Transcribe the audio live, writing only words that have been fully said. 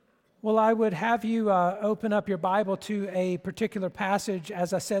Well, I would have you open up your Bible to a particular passage.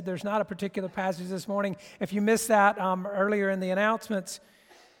 As I said, there's not a particular passage this morning. If you missed that earlier in the announcements,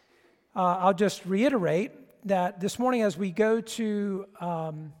 I'll just reiterate that this morning as we go to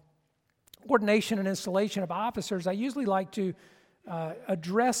ordination and installation of officers, I usually like to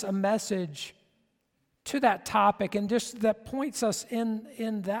address a message to that topic and just that points us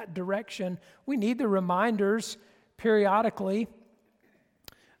in that direction. We need the reminders periodically.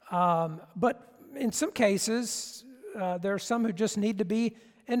 But in some cases, there are some who just need to be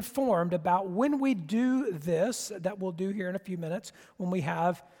informed about when we do this, that we'll do here in a few minutes, when we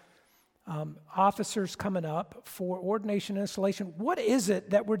have officers coming up for ordination and installation. What is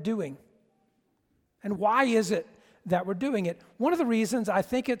it that we're doing? And why is it that we're doing it? One of the reasons I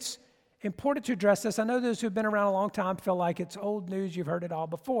think it's important to address this, I know those who've been around a long time feel like it's old news, you've heard it all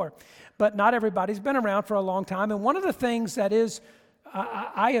before, but not everybody's been around for a long time. And one of the things that is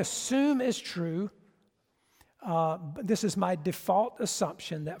I assume is true, this is my default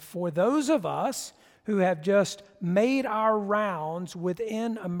assumption, that for those of us who have just made our rounds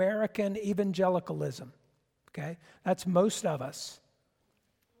within American evangelicalism, okay, that's most of us,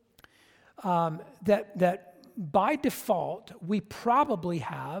 that by default we probably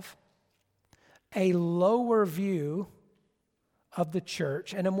have a lower view of the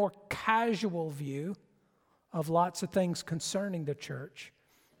church and a more casual view of lots of things concerning the church,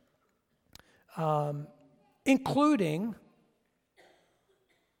 including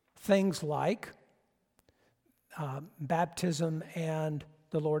things like baptism and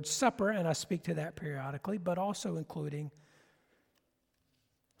the Lord's Supper, and I speak to that periodically, but also including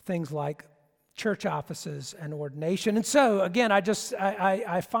things like church offices and ordination. And so, again,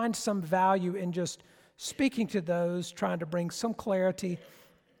 I find some value in just speaking to those, trying to bring some clarity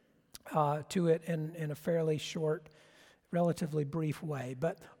to it in a fairly short, relatively brief way.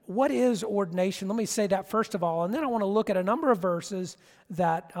 But what is ordination? Let me say that first of all, and then I want to look at a number of verses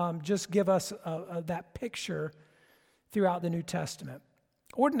that just give us that picture throughout the New Testament.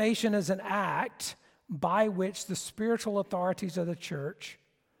 Ordination is an act by which the spiritual authorities of the church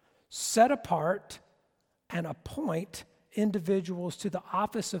set apart and appoint individuals to the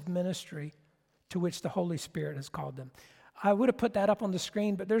office of ministry to which the Holy Spirit has called them. I would have put that up on the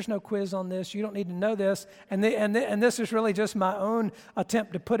screen, but there's no quiz on this. You don't need to know this. And this is really just my own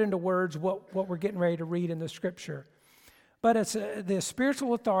attempt to put into words what we're getting ready to read in the Scripture. But it's the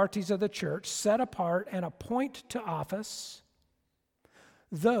spiritual authorities of the church set apart and appoint to office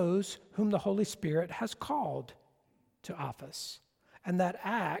those whom the Holy Spirit has called to office. And that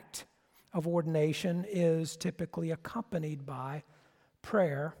act of ordination is typically accompanied by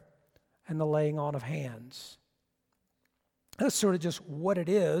prayer and the laying on of hands. That's sort of just what it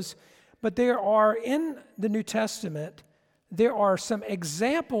is. But there are, in the New Testament, there are some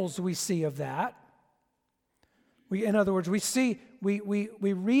examples we see of that. In other words, we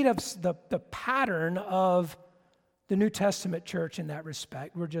read of the pattern of the New Testament church in that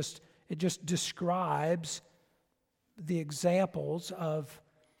respect. It just describes the examples of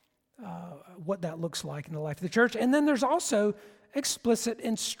what that looks like in the life of the church. And then there's also explicit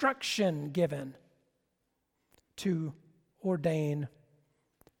instruction given to ordain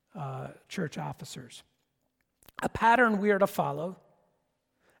church officers. A pattern we are to follow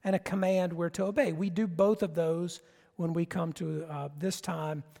and a command we're to obey. We do both of those when we come to this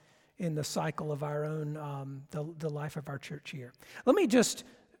time in the cycle of our own, the life of our church here. Let me just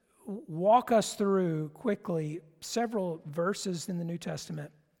walk us through quickly several verses in the New Testament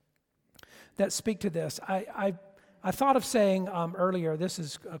that speak to this. I thought of saying earlier, this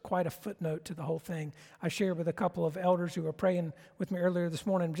is quite a footnote to the whole thing. I shared with a couple of elders who were praying with me earlier this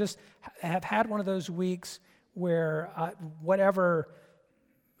morning, just have had one of those weeks where whatever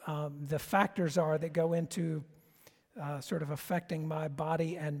the factors are that go into sort of affecting my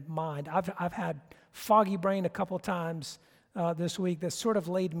body and mind. I've had foggy brain a couple times this week that sort of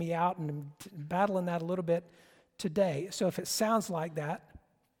laid me out, and I'm battling that a little bit today. So if it sounds like that,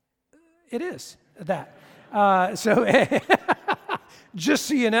 it is that. So just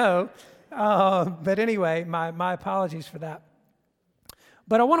so you know, but anyway, my apologies for that.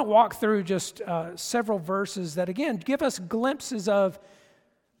 But I want to walk through just several verses that, again, give us glimpses of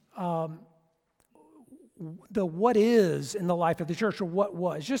the what is in the life of the church, or what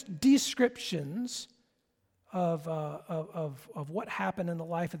was, just descriptions of what happened in the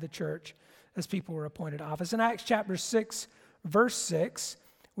life of the church as people were appointed to office. In Acts chapter 6, verse 6,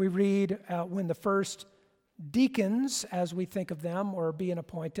 we read when the first deacons, as we think of them, were being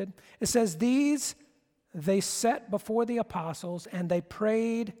appointed. It says, "These they set before the apostles, and they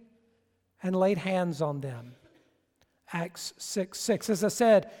prayed and laid hands on them. Acts 6:6. As I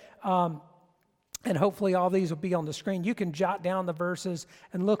said, and hopefully all these will be on the screen. You can jot down the verses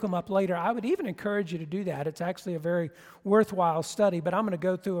and look them up later. I would even encourage you to do that. It's actually a very worthwhile study, but I'm going to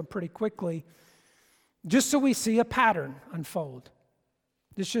go through them pretty quickly just so we see a pattern unfold.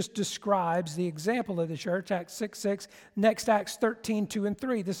 This just describes the example of the church, Acts 6:6. Next, Acts 13:2 and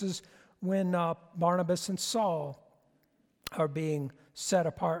 3. This is when Barnabas and Saul are being set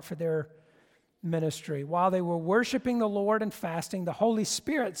apart for their ministry. While they were worshiping the Lord and fasting, the Holy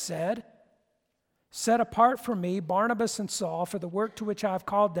Spirit said, "Set apart for me Barnabas and Saul for the work to which I have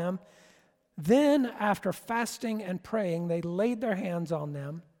called them." Then, after fasting and praying, they laid their hands on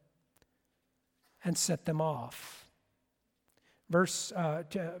them and set them off.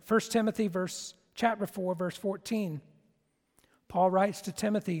 1 Timothy chapter 4, verse 14. Paul writes to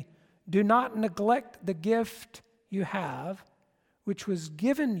Timothy, "Do not neglect the gift you have, which was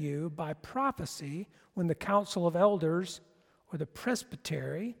given you by prophecy when the council of elders or the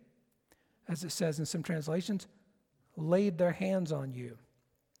presbytery," as it says in some translations, "laid their hands on you."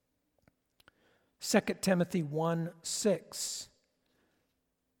 2 Timothy 1:6.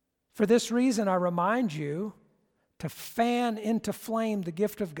 "For this reason I remind you to fan into flame the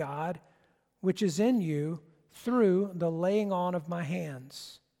gift of God, which is in you through the laying on of my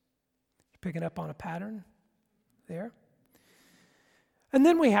hands." You picking up on a pattern there? And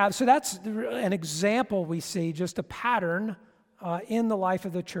then we have, so that's an example we see, just a pattern in the life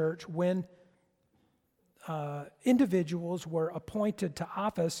of the church when individuals were appointed to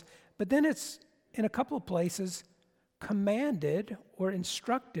office, but then it's in a couple of places commanded or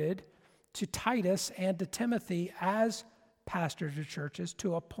instructed to Titus and to Timothy as pastors of churches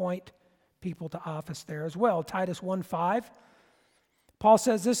to appoint people to office there as well. Titus 1:5, Paul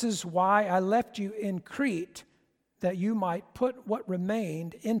says, "This is why I left you in Crete, that you might put what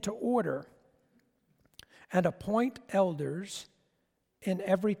remained into order and appoint elders in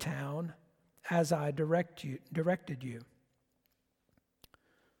every town as I directed you."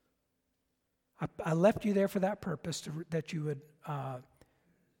 I left you there for that purpose, that you would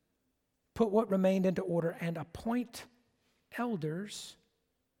put what remained into order and appoint elders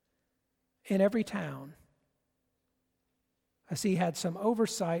in every town. As he had some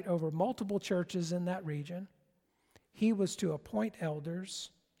oversight over multiple churches in that region, he was to appoint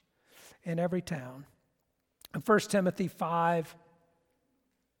elders in every town. In 1 Timothy 5,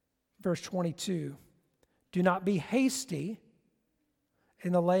 verse 22, "Do not be hasty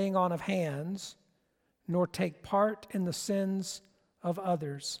in the laying on of hands, nor take part in the sins of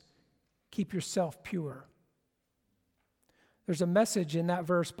others. Keep yourself pure." There's a message in that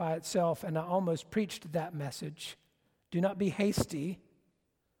verse by itself, and I almost preached that message. Do not be hasty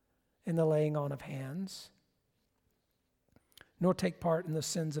in the laying on of hands, nor take part in the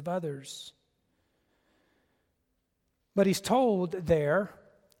sins of others. But he's told there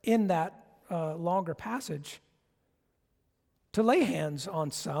in that longer passage to lay hands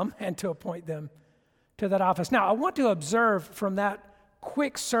on some and to appoint them to that office. Now, I want to observe from that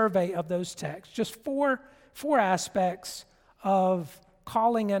quick survey of those texts just four aspects of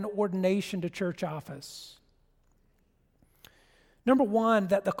calling and ordination to church office. Number one,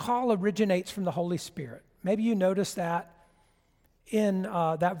 that the call originates from the Holy Spirit. Maybe you noticed that in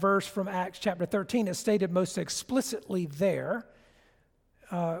that verse from Acts chapter 13. It's stated most explicitly there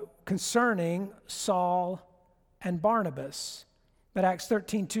concerning Saul and Barnabas. But Acts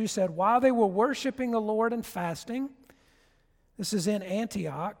 13:2 said, "While they were worshiping the Lord and fasting," this is in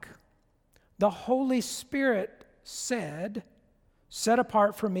Antioch, "the Holy Spirit said, 'Set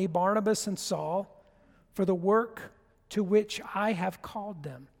apart for me Barnabas and Saul for the work to which I have called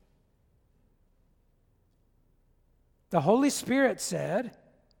them.'" The Holy Spirit said,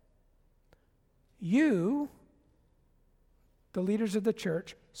 "You, the leaders of the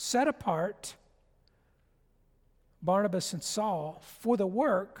church, set apart Barnabas and Saul for the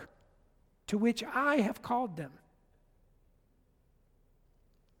work to which I have called them."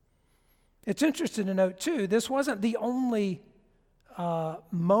 It's interesting to note, too, this wasn't the only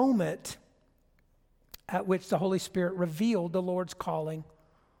moment at which the Holy Spirit revealed the Lord's calling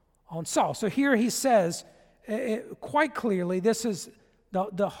on Saul. So here he says quite clearly, this is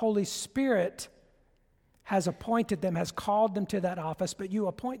the Holy Spirit has appointed them, has called them to that office, but you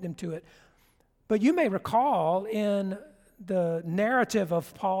appoint them to it. But you may recall in the narrative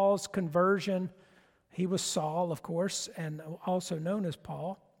of Paul's conversion, he was Saul, of course, and also known as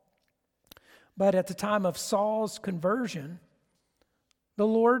Paul. But at the time of Saul's conversion, the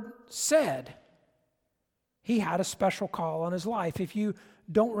Lord said he had a special call on his life. If you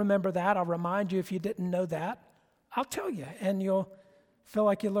don't remember that, I'll remind you. If you didn't know that, I'll tell you, and you'll feel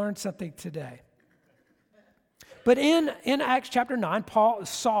like you learned something today. But in Acts chapter 9,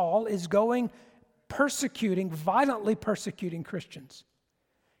 Saul is violently persecuting Christians.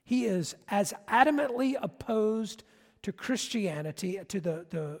 He is as adamantly opposed to Christianity, to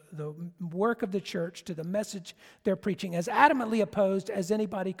the work of the church, to the message they're preaching, as adamantly opposed as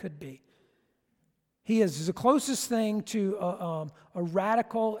anybody could be. He is the closest thing to a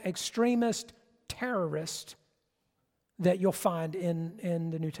radical extremist terrorist that you'll find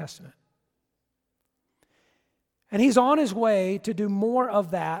in the New Testament. And he's on his way to do more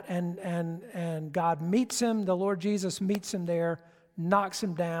of that, and God meets him, the Lord Jesus meets him there, knocks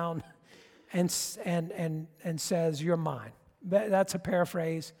him down, and says, "You're mine." That's a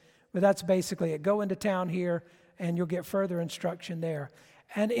paraphrase, but that's basically it. Go into town here, and you'll get further instruction there.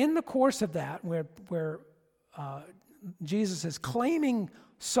 And in the course of that, where Jesus is claiming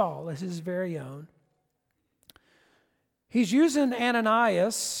Saul as his very own, he's using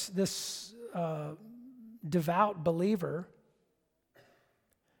Ananias, this devout believer,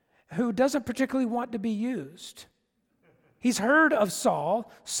 who doesn't particularly want to be used. He's heard of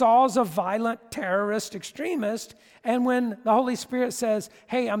Saul. Saul's a violent terrorist extremist. And when the Holy Spirit says,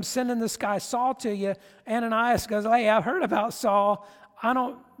 "Hey, I'm sending this guy Saul to you," Ananias goes, "Hey, I've heard about Saul. I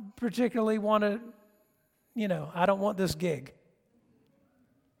don't particularly want to, I don't want this gig."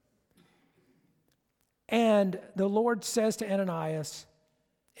 And the Lord says to Ananias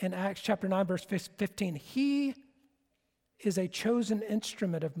in Acts chapter 9, verse 15, "He is a chosen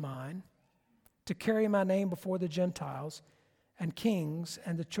instrument of mine to carry my name before the Gentiles and kings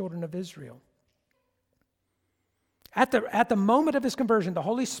and the children of Israel." At the moment of his conversion, the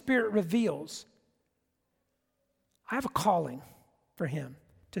Holy Spirit reveals, I have a calling for him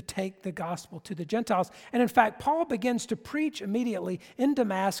to take the gospel to the Gentiles. And in fact, Paul begins to preach immediately in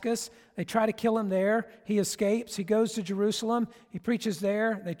Damascus. They try to kill him there. He escapes. He goes to Jerusalem. He preaches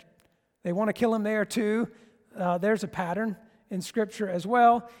there. They want to kill him there too. There's a pattern in Scripture as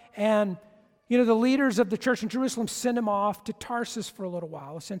well. And the leaders of the church in Jerusalem send him off to Tarsus for a little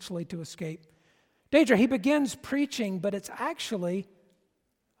while, essentially to escape danger. He begins preaching, but it's actually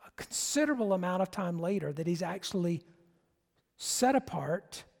a considerable amount of time later that he's actually set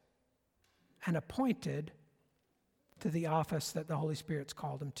apart and appointed to the office that the Holy Spirit's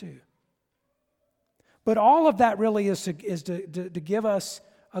called him to. But all of that really is to give us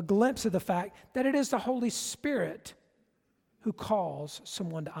a glimpse of the fact that it is the Holy Spirit who calls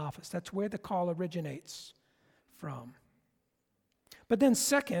someone to office. That's where the call originates from. But then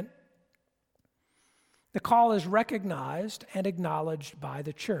second, the call is recognized and acknowledged by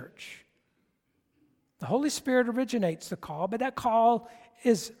the church. The Holy Spirit originates the call, but that call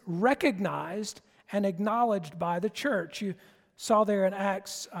is recognized and acknowledged by the church. You saw there in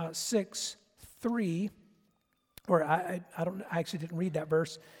Acts 6:3, or I actually didn't read that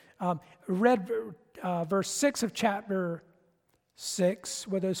verse. Read verse 6 of chapter 6,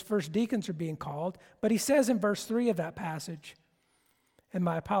 where those first deacons are being called. But he says in verse 3 of that passage, and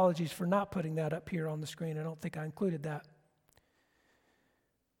my apologies for not putting that up here on the screen. I don't think I included that.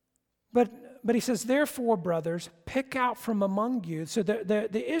 But he says, "Therefore, brothers, pick out from among you." So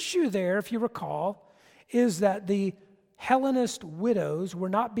the issue there, if you recall, is that the Hellenist widows were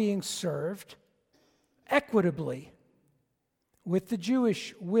not being served equitably with the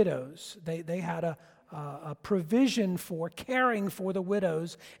Jewish widows. They had a provision for caring for the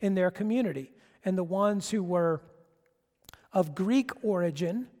widows in their community. And the ones who were of Greek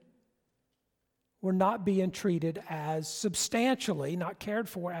origin were not being treated as substantially, not cared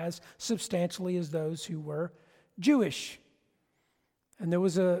for as substantially as those who were Jewish. And there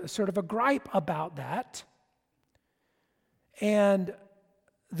was a sort of a gripe about that. And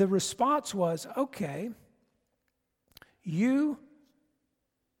the response was, okay, you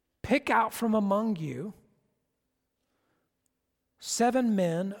pick out from among you 7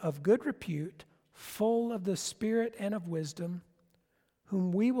 men of good repute, full of the Spirit and of wisdom,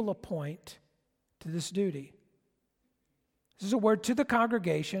 whom we will appoint to this duty. This is a word to the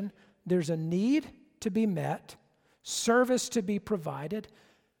congregation. There's a need to be met, service to be provided,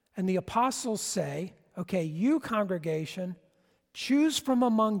 and the apostles say, okay, you congregation, choose from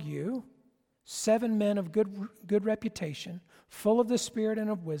among you 7 men of good reputation, full of the Spirit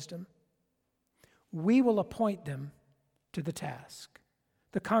and of wisdom. We will appoint them to the task.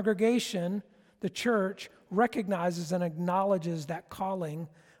 The congregation, the church, recognizes and acknowledges that calling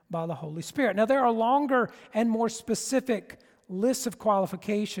by the Holy Spirit. Now, there are longer and more specific lists of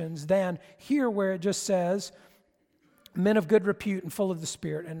qualifications than here where it just says men of good repute and full of the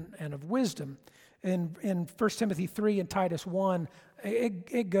Spirit and of wisdom. In 1 Timothy 3 and Titus 1,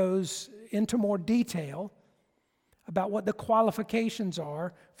 it goes into more detail about what the qualifications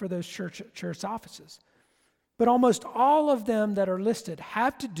are for those church offices. but almost all of them that are listed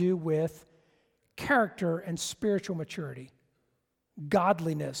have to do with character and spiritual maturity.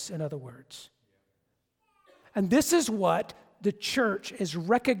 Godliness, in other words. And this is what the church is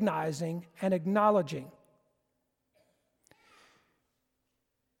recognizing and acknowledging.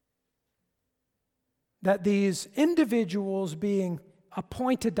 That these individuals being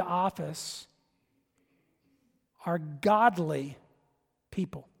appointed to office are godly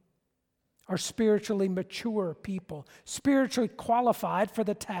people, are spiritually mature people, spiritually qualified for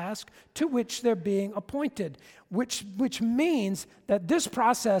the task to which they're being appointed, which means that this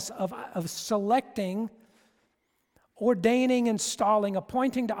process of selecting, ordaining, installing,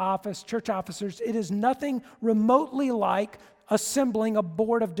 appointing to office, church officers, it is nothing remotely like assembling a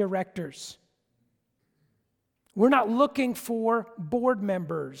board of directors. We're not looking for board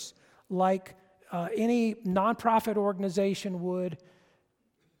members like any nonprofit organization would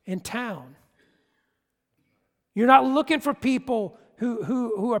in town. You're not looking for people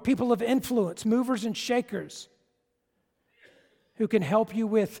who are people of influence, movers and shakers, who can help you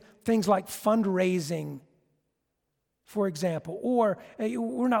with things like fundraising, for example. Or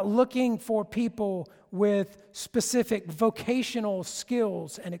we're not looking for people with specific vocational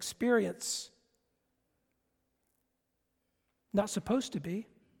skills and experience. Not supposed to be.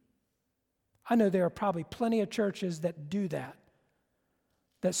 I know there are probably plenty of churches that do that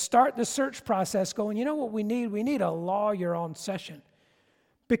start the search process going, you know what we need? We need a lawyer on session.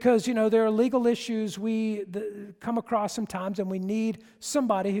 Because, there are legal issues we come across sometimes, and we need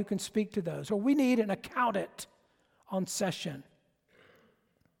somebody who can speak to those. Or we need an accountant on session.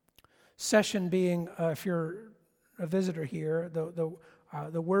 Session being, if you're a visitor here,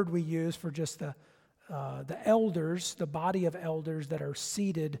 the word we use for just the elders, the body of elders that are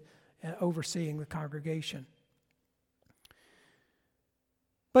seated overseeing the congregation.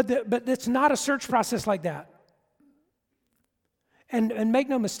 But it's not a search process like that. And make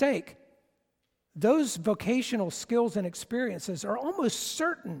no mistake, those vocational skills and experiences are almost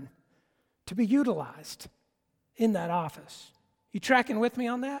certain to be utilized in that office. You tracking with me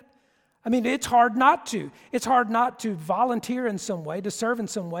on that? I mean, it's hard not to. It's hard not to volunteer in some way, to serve in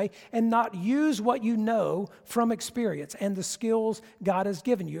some way, and not use what you know from experience and the skills God has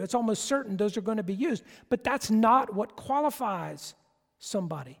given you. It's almost certain those are going to be used. But that's not what qualifies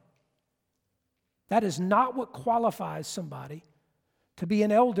somebody. That is not what qualifies somebody to be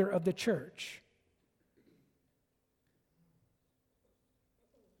an elder of the church.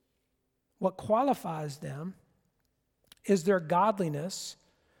 What qualifies them is their godliness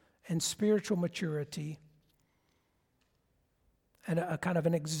and spiritual maturity and a kind of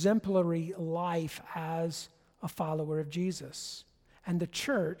an exemplary life as a follower of Jesus. And the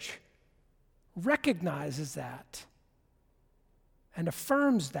church recognizes that and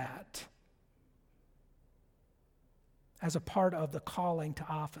affirms that as a part of the calling to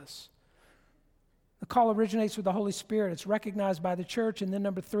office. The call originates with the Holy Spirit. It's recognized by the church. And then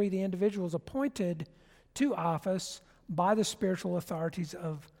number 3, the individual is appointed to office by the spiritual authorities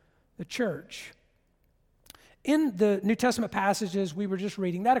of the church. In the New Testament passages we were just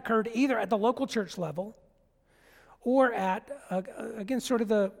reading, that occurred either at the local church level or at, again, sort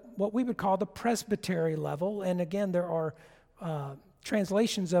of what we would call the presbytery level. And again, there are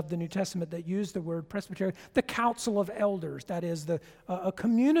translations of the New Testament that use the word presbytery, the council of elders. That is a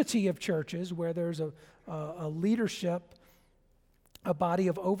community of churches where there's a leadership, a body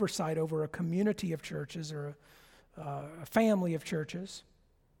of oversight over a community of churches or a family of churches.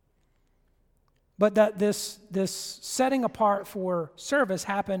 But that this setting apart for service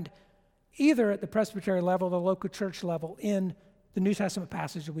happened either at the presbytery level or the local church level in the New Testament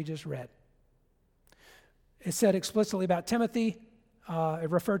passage that we just read. It said explicitly about Timothy, it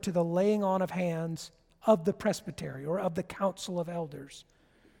referred to the laying on of hands of the presbytery or of the council of elders.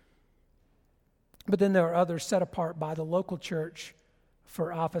 But then there are others set apart by the local church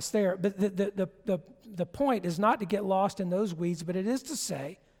for office there. But the point is not to get lost in those weeds, but it is to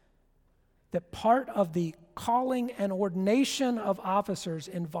say that part of the calling and ordination of officers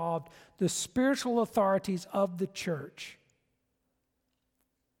involved the spiritual authorities of the church,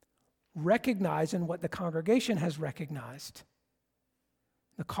 recognizing what the congregation has recognized,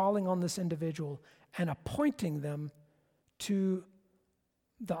 the calling on this individual, and appointing them to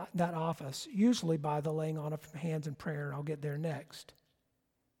that office, usually by the laying on of hands in prayer, and I'll get there next.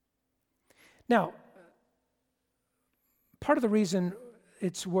 Now, part of the reason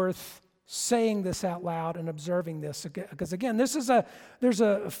it's worth saying this out loud and observing this, because again, there's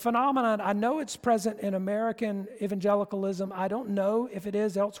a phenomenon. I know it's present in American evangelicalism. I don't know if it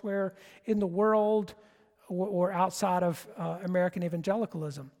is elsewhere in the world or outside of American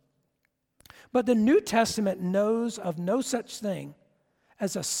evangelicalism. But the New Testament knows of no such thing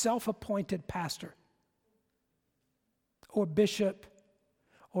as a self-appointed pastor or bishop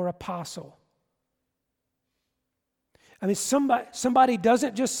or apostle. I mean, somebody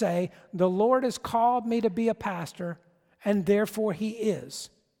doesn't just say, the Lord has called me to be a pastor, and therefore he is.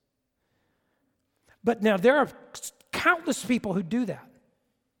 But now there are countless people who do that.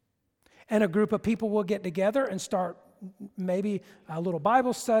 And a group of people will get together and start maybe a little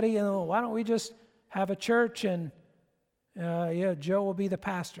Bible study, and why don't we just have a church and Joe will be the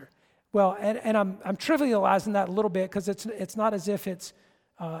pastor. Well, and I'm trivializing that a little bit because it's not as if it's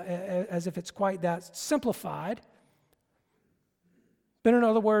quite that simplified. But in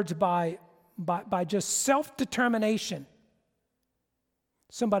other words, by just self-determination,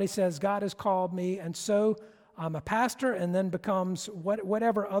 somebody says, God has called me, and so I'm a pastor, and then becomes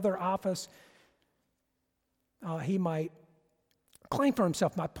whatever other office he might claim for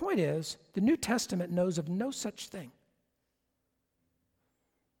himself. My point is, the New Testament knows of no such thing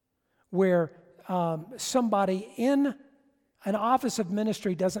where somebody in an office of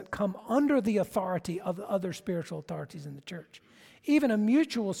ministry doesn't come under the authority of the other spiritual authorities in the church. Even a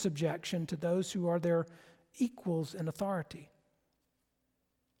mutual subjection to those who are their equals in authority.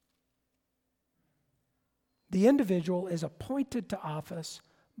 The individual is appointed to office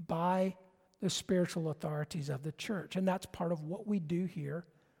by the spiritual authorities of the church. And that's part of what we do here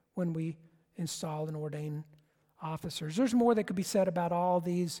when we install and ordain officers. There's more that could be said about all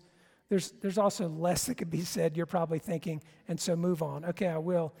these. There's also less that could be said, you're probably thinking, and so move on. Okay, I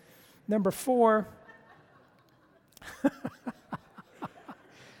will. Number 4.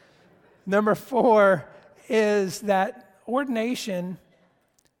 Number 4 is that ordination,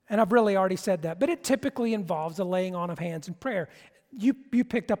 and I've really already said that, but it typically involves the laying on of hands and prayer. You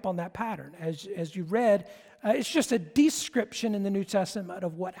picked up on that pattern. As you read, it's just a description in the New Testament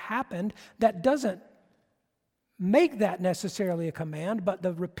of what happened that doesn't make that necessarily a command, but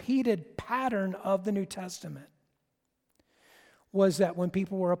the repeated pattern of the New Testament was that when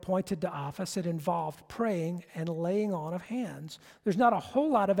people were appointed to office, it involved praying and laying on of hands. There's not a whole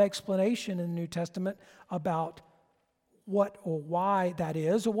lot of explanation in the New Testament about what or why that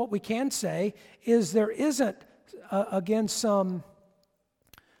is, or what we can say is there isn't, again, some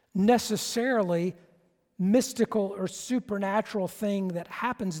necessarily mystical or supernatural thing that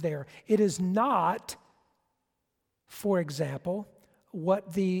happens there. It is not, for example,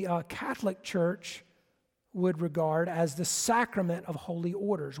 what the Catholic Church would regard as the sacrament of holy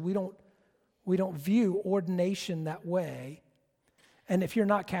orders. We don't view ordination that way. And if you're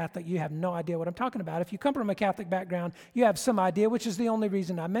not Catholic, you have no idea what I'm talking about. If you come from a Catholic background, you have some idea, which is the only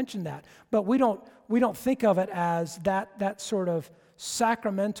reason I mentioned that. But we don't think of it as that sort of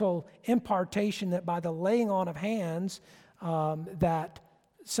sacramental impartation that by the laying on of hands, that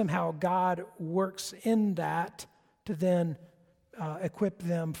somehow God works in that to then equip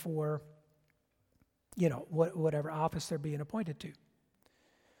them for whatever office they're being appointed to.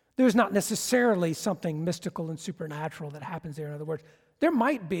 There's not necessarily something mystical and supernatural that happens there. In other words, there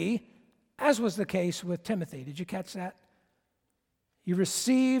might be, as was the case with Timothy. Did you catch that? You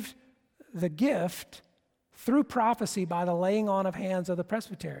received the gift through prophecy by the laying on of hands of the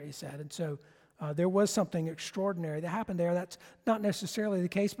presbytery, he said. And so there was something extraordinary that happened there. That's not necessarily the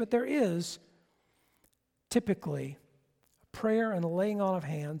case, but there is typically prayer and the laying on of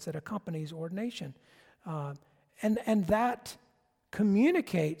hands that accompanies ordination. And that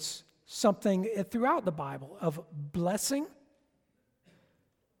communicates something throughout the Bible of blessing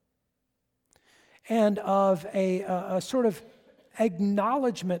and of a sort of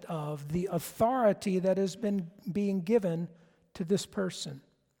acknowledgement of the authority that has been being given to this person.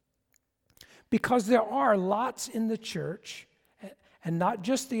 Because there are lots in the church, and not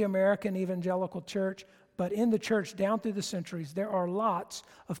just the American evangelical church, but in the church down through the centuries, there are lots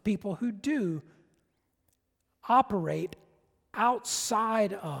of people who do operate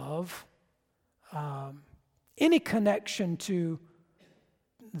outside of any connection to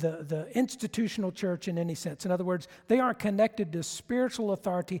the institutional church in any sense. In other words, they aren't connected to spiritual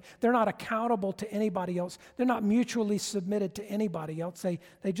authority. They're not accountable to anybody else. They're not mutually submitted to anybody else.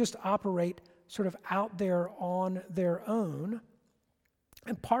 They just operate sort of out there on their own.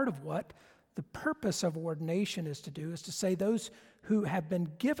 And part of what the purpose of ordination is to do is to say those who have been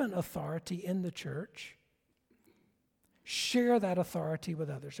given authority in the church share that authority with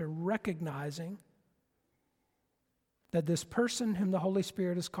others. They're recognizing that this person whom the Holy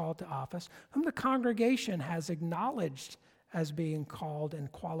Spirit has called to office, whom the congregation has acknowledged as being called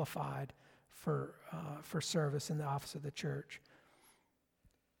and qualified for service in the office of the church,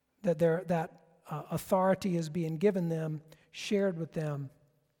 that authority is being given them, shared with them,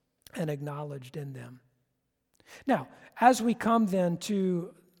 and acknowledged in them. Now, as we come then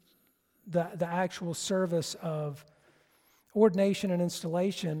to the actual service of ordination and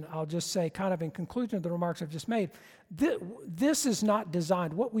installation, I'll just say, kind of in conclusion of the remarks I've just made, this is not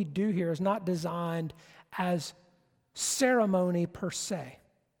designed, what we do here is not designed as ceremony per se.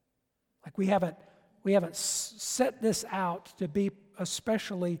 Like we haven't set this out to be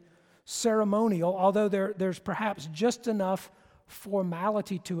especially ceremonial, although there's perhaps just enough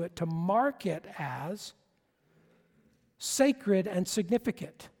formality to it to mark it as sacred and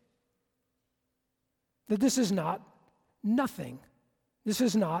significant. That this is not nothing. This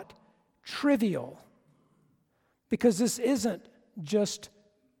is not trivial. Because this isn't just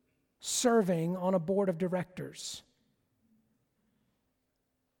serving on a board of directors.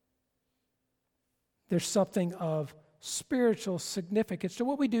 There's something of spiritual significance to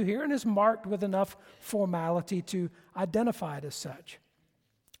what we do here, and is marked with enough formality to identify it as such.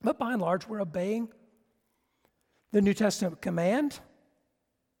 But by and large, we're obeying the New Testament command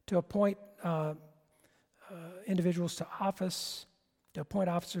to appoint individuals to office, to appoint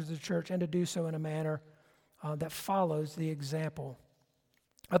officers of the church, and to do so in a manner that follows the example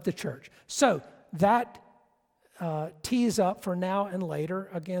of the church. So that tees up for now and later,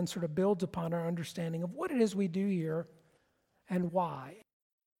 again, sort of builds upon our understanding of what it is we do here and why.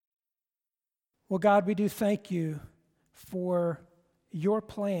 Well, God, we do thank you for your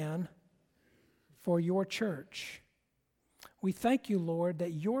plan for your church. We thank you, Lord,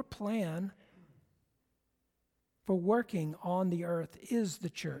 that your plan for working on the earth is the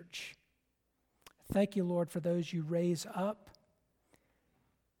church. Thank you, Lord, for those you raise up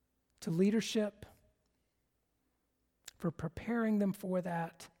to leadership, for preparing them for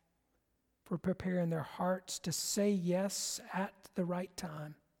that, for preparing their hearts to say yes at the right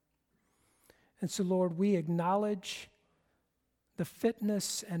time. And so, Lord, we acknowledge the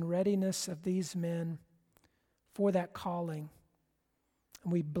fitness and readiness of these men for that calling.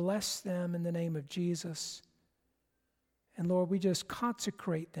 And we bless them in the name of Jesus. And Lord, we just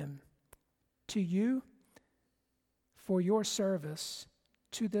consecrate them to you for your service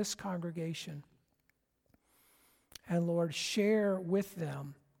to this congregation. And Lord, share with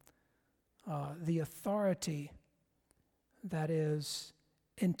them the authority that is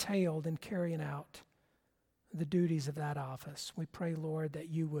entailed in carrying out the duties of that office. We pray, Lord, that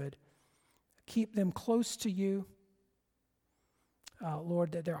you would keep them close to you.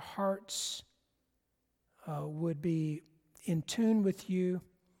 Lord, that their hearts would be in tune with you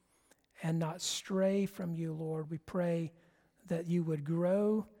and not stray from you, Lord. We pray that you would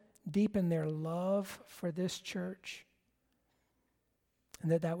grow deep in their love for this church,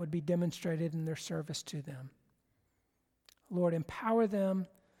 and that would be demonstrated in their service to them. Lord, empower them,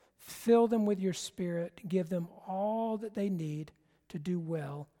 fill them with your Spirit, give them all that they need to do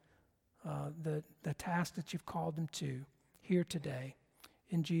well the task that you've called them to here today.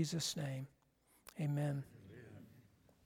 In Jesus' name, amen.